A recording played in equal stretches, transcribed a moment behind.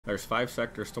There's 5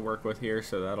 sectors to work with here,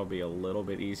 so that'll be a little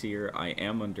bit easier. I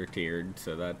am under-tiered,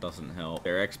 so that doesn't help.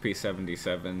 Their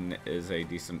XP-77 is a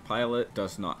decent pilot,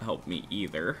 does not help me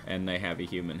either, and they have a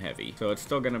human heavy. So it's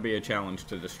still going to be a challenge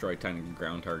to destroy 10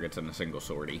 ground targets in a single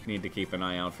sortie. Need to keep an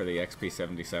eye out for the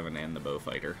XP-77 and the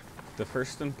Beaufighter. The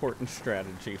first important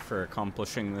strategy for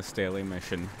accomplishing this daily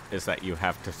mission is that you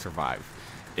have to survive.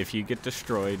 If you get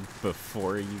destroyed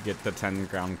before you get the 10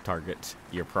 ground targets,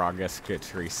 your progress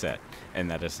gets reset, and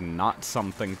that is not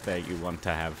something that you want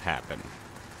to have happen.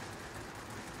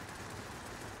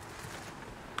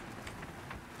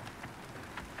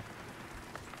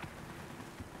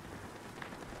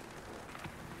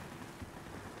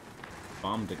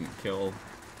 Bomb didn't kill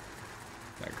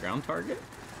that ground target,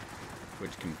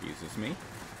 which confuses me.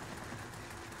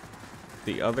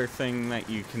 The other thing that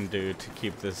you can do to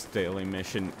keep this daily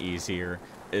mission easier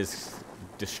is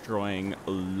destroying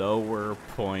lower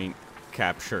point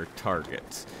capture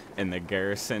targets. In the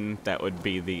garrison, that would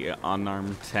be the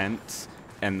unarmed tents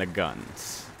and the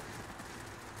guns.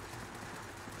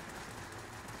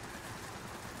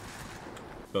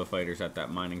 Beaufighters at that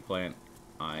mining plant.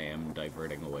 I am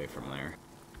diverting away from there.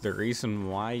 The reason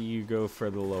why you go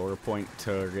for the lower point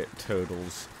target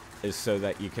totals is so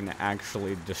that you can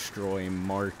actually destroy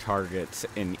more targets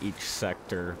in each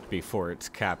sector before it's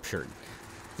captured.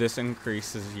 This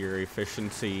increases your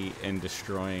efficiency in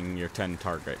destroying your 10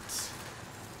 targets.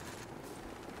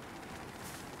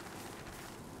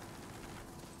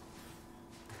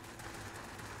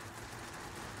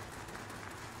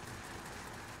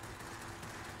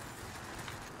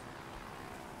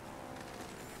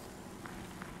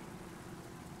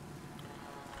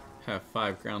 Have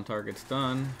 5 ground targets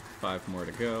done, 5 more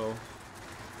to go.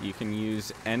 You can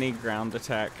use any ground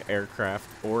attack aircraft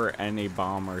or any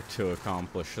bomber to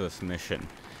accomplish this mission.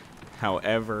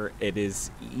 However, it is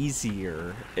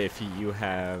easier if you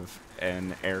have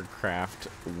an aircraft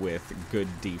with good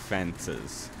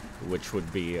defenses, which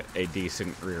would be a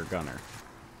decent rear gunner.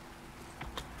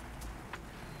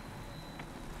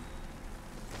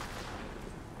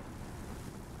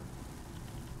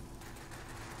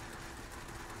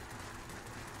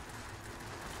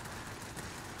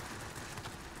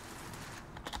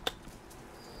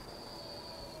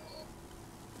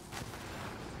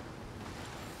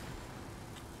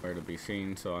 Where to be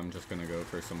seen, so I'm just going to go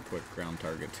for some quick ground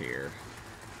targets here.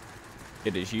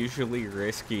 It is usually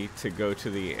risky to go to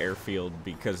the airfield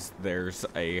because there's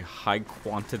a high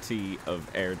quantity of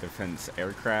air defense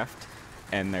aircraft,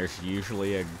 and there's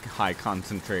usually a high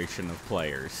concentration of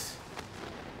players.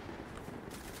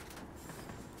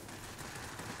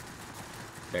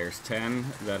 There's 10.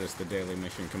 That is the daily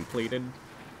mission completed.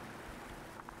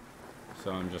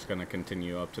 So I'm just going to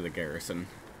continue up to the garrison.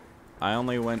 I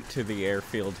only went to the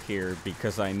airfield here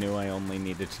because I knew I only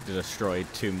needed to destroy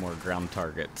 2 more ground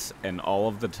targets, and all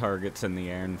of the targets in the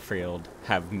airfield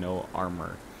have no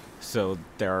armor. So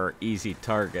there are easy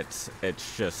targets,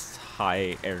 it's just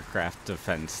high aircraft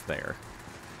defense there.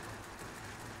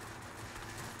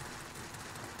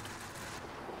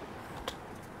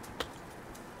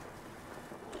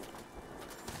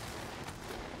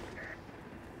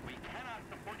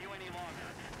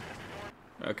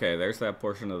 Okay, there's that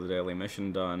portion of the daily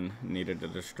mission done. Needed to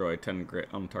destroy 10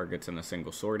 targets in a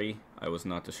single sortie. I was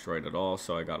not destroyed at all,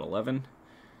 so I got 11.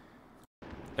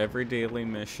 Every daily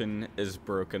mission is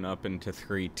broken up into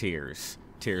 3 tiers.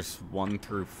 Tiers 1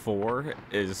 through 4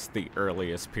 is the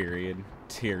earliest period,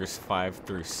 tiers 5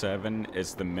 through 7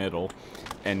 is the middle,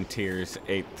 and tiers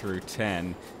 8 through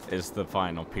 10 is the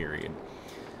final period.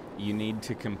 You need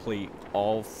to complete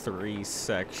all 3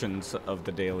 sections of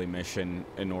the daily mission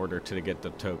in order to get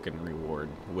the token reward,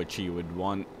 which you would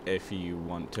want if you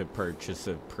want to purchase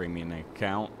a premium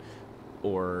account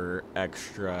or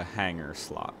extra hangar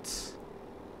slots.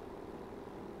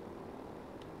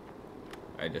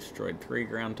 I destroyed 3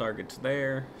 ground targets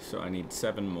there, so I need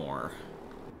 7 more.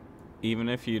 Even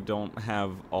if you don't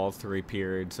have all 3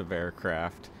 periods of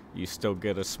aircraft, you still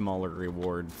get a smaller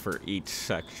reward for each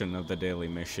section of the daily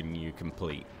mission you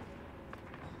complete.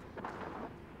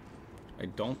 I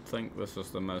don't think this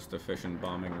is the most efficient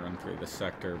bombing run through the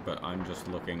sector, but I'm just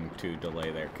looking to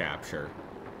delay their capture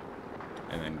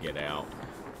and then get out.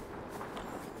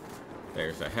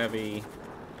 There's a heavy.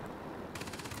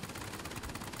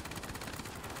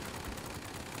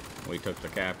 We took the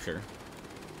capture.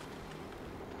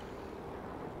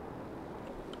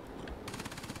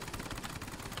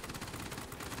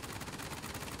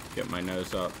 Get my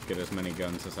nose up, get as many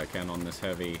guns as I can on this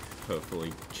heavy,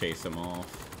 hopefully chase him off.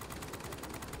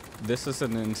 This is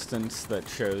an instance that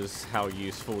shows how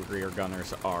useful rear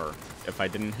gunners are. If I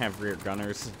didn't have rear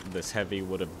gunners, this heavy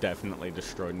would have definitely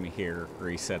destroyed me here,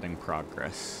 resetting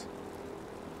progress.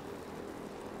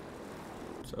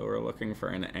 So we're looking for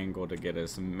an angle to get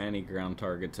as many ground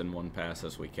targets in one pass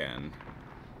as we can.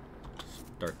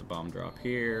 Start the bomb drop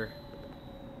here.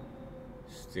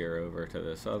 Steer over to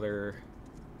this other.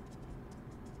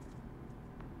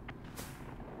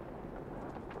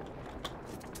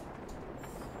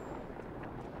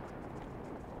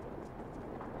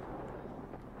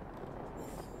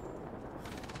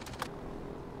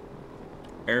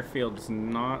 Airfield's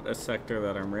not a sector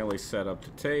that I'm really set up to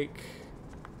take.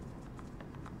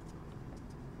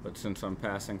 But since I'm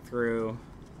passing through,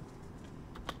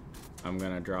 I'm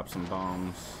gonna drop some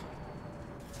bombs.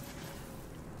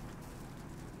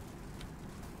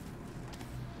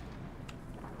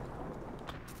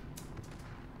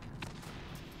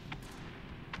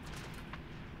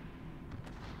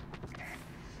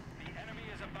 The enemy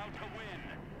is about to win.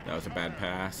 That was a bad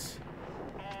pass.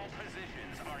 All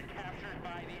positions are captured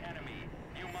by the enemy.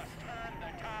 You must turn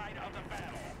the tide of the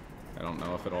battle. I don't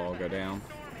know if it'll all go down.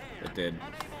 It did.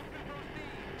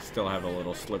 Still have a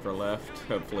little sliver left.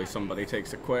 Hopefully somebody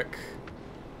takes it quick.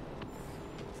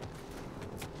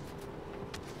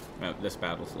 Oh, this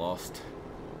battle's lost.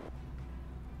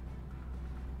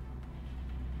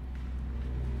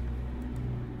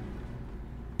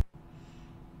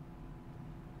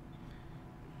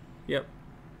 Yep.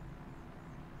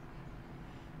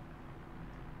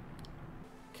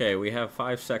 Okay, we have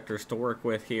 5 sectors to work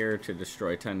with here to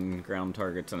destroy 10 ground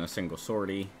targets in a single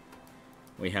sortie.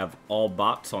 We have all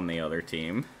bots on the other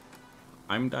team.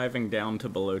 I'm diving down to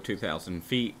below 2,000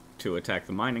 feet to attack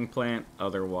the mining plant,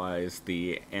 otherwise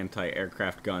the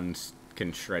anti-aircraft guns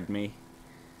can shred me.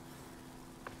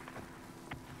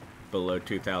 Below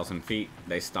 2,000 feet,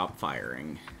 they stop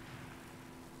firing.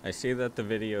 I see that the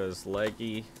video is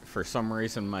laggy. For some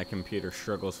reason my computer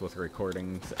struggles with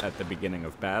recordings at the beginning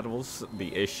of battles.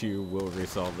 The issue will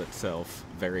resolve itself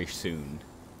very soon.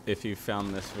 If you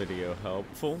found this video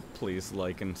helpful, please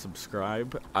like and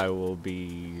subscribe. I will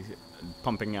be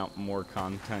pumping out more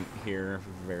content here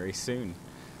very soon.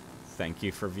 Thank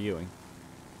you for viewing.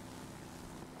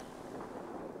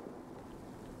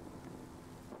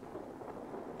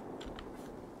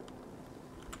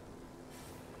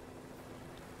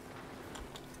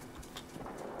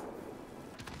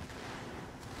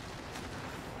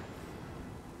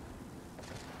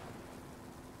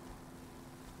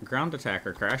 Ground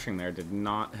attacker crashing there did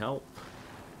not help.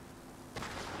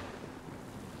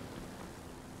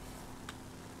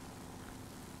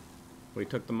 We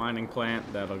took the mining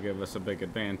plant, that'll give us a big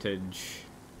advantage.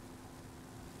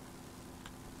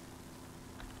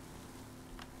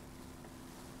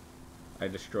 I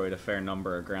destroyed a fair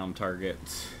number of ground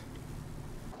targets.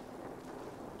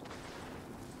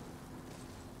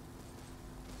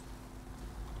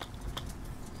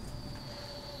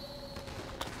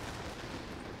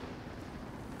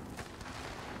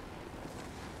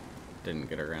 Didn't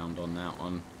get around on that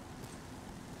one.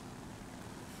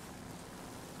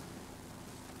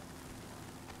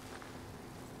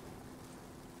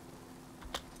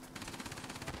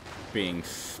 Being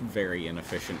very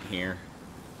inefficient here.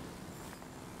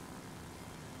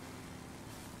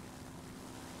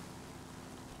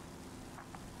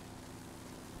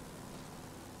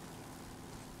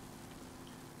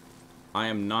 I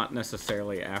am not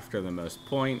necessarily after the most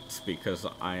points because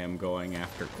I am going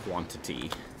after quantity.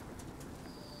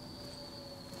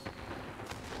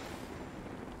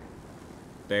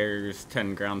 There's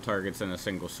 10 ground targets in a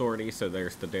single sortie, so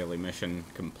there's the daily mission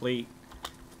complete.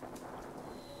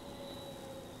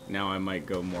 Now I might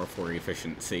go more for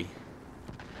efficiency.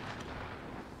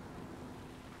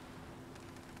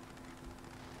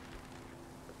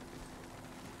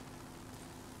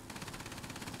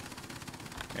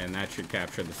 And that should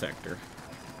capture the sector.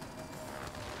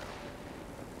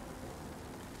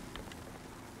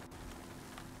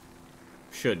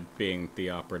 Should being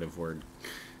the operative word.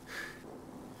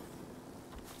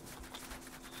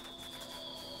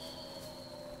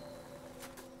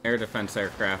 Air defense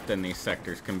aircraft in these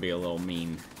sectors can be a little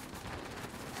mean.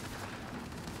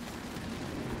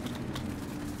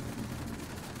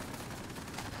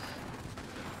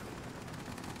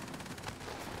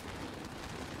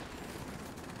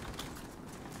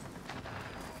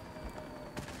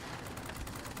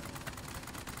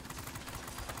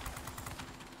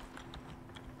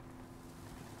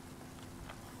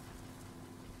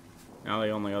 Now the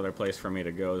only other place for me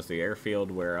to go is the airfield,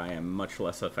 where I am much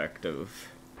less effective.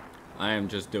 I am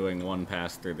just doing one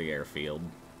pass through the airfield.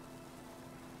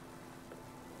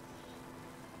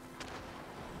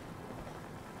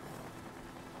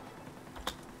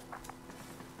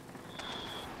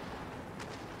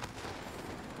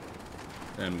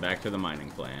 Then back to the mining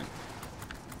plant.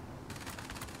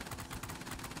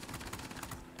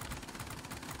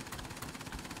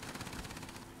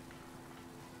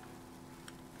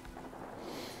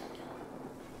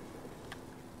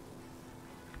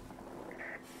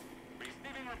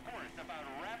 Receiving reports about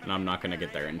rapid And I'm not going to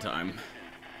get there in time.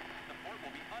 The port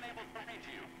will be unable to reach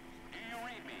you. Do you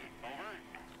read me? Over.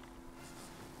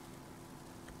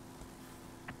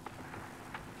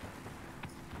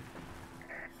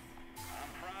 I'm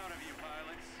proud of you,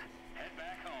 pilots. Head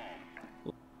back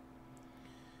home.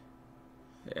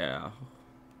 Yeah.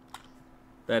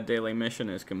 That daily mission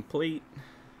is complete.